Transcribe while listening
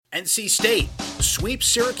NC State sweeps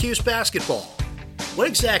Syracuse basketball. What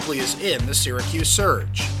exactly is in the Syracuse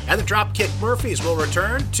Surge? And the Dropkick Murphys will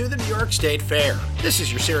return to the New York State Fair. This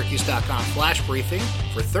is your Syracuse.com flash briefing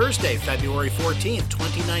for Thursday, February 14th,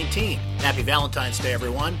 2019. Happy Valentine's Day,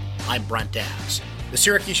 everyone. I'm Brent Dax. The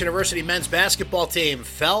Syracuse University men's basketball team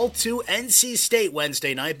fell to NC State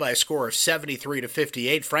Wednesday night by a score of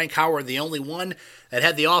 73-58. Frank Howard, the only one that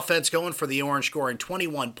had the offense going for the Orange, scoring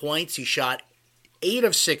 21 points. He shot 8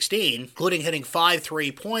 of 16, including hitting 5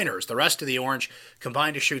 3-pointers. The rest of the Orange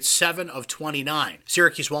combined to shoot 7 of 29.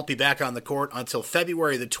 Syracuse won't be back on the court until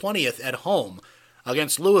February the 20th at home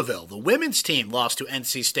against Louisville. The women's team lost to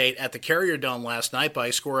NC State at the Carrier Dome last night by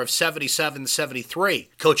a score of 77-73.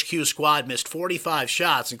 Coach Q's squad missed 45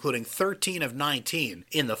 shots, including 13 of 19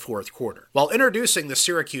 in the fourth quarter. While introducing the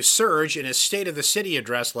Syracuse Surge in his State of the City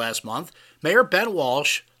address last month, Mayor Ben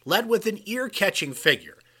Walsh led with an ear-catching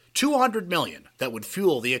figure. $200 million that would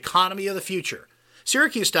fuel the economy of the future.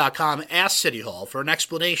 Syracuse.com asked City Hall for an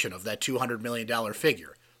explanation of that $200 million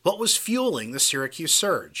figure. What was fueling the Syracuse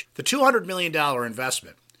Surge? The $200 million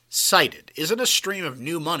investment cited isn't a stream of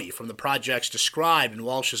new money from the projects described in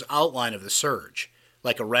Walsh's outline of the Surge,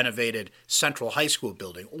 like a renovated Central High School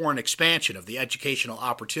building or an expansion of the Educational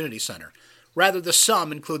Opportunity Center. Rather, the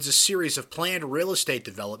sum includes a series of planned real estate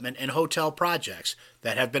development and hotel projects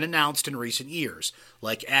that have been announced in recent years,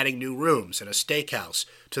 like adding new rooms and a steakhouse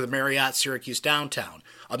to the Marriott Syracuse downtown,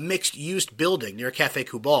 a mixed-use building near Café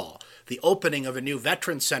Cubal, the opening of a new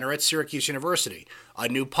Veterans Center at Syracuse University, a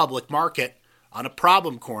new public market on a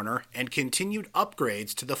problem corner, and continued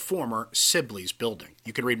upgrades to the former Sibley's building.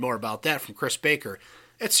 You can read more about that from Chris Baker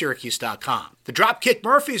at Syracuse.com. The Dropkick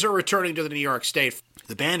Murphys are returning to the New York State.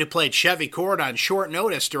 The band who played Chevy Chord on short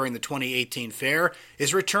notice during the 2018 fair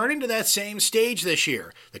is returning to that same stage this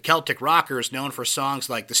year. The Celtic rockers, known for songs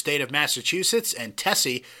like The State of Massachusetts and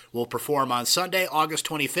Tessie, will perform on Sunday, August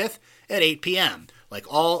 25th at 8 p.m. Like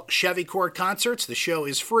all Chevy Chord concerts, the show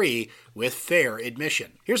is free with fair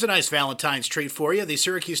admission. Here's a nice Valentine's treat for you. The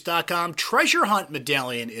Syracuse.com Treasure Hunt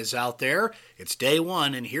Medallion is out there. It's day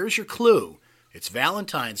one, and here's your clue. It's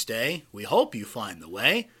Valentine's Day. We hope you find the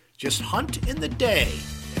way. Just hunt in the day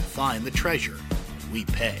and find the treasure. We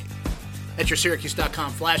pay. That's your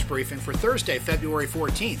Syracuse.com flash briefing for Thursday, February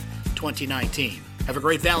 14th, 2019. Have a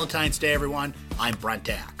great Valentine's Day, everyone. I'm Brent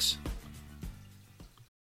Dax.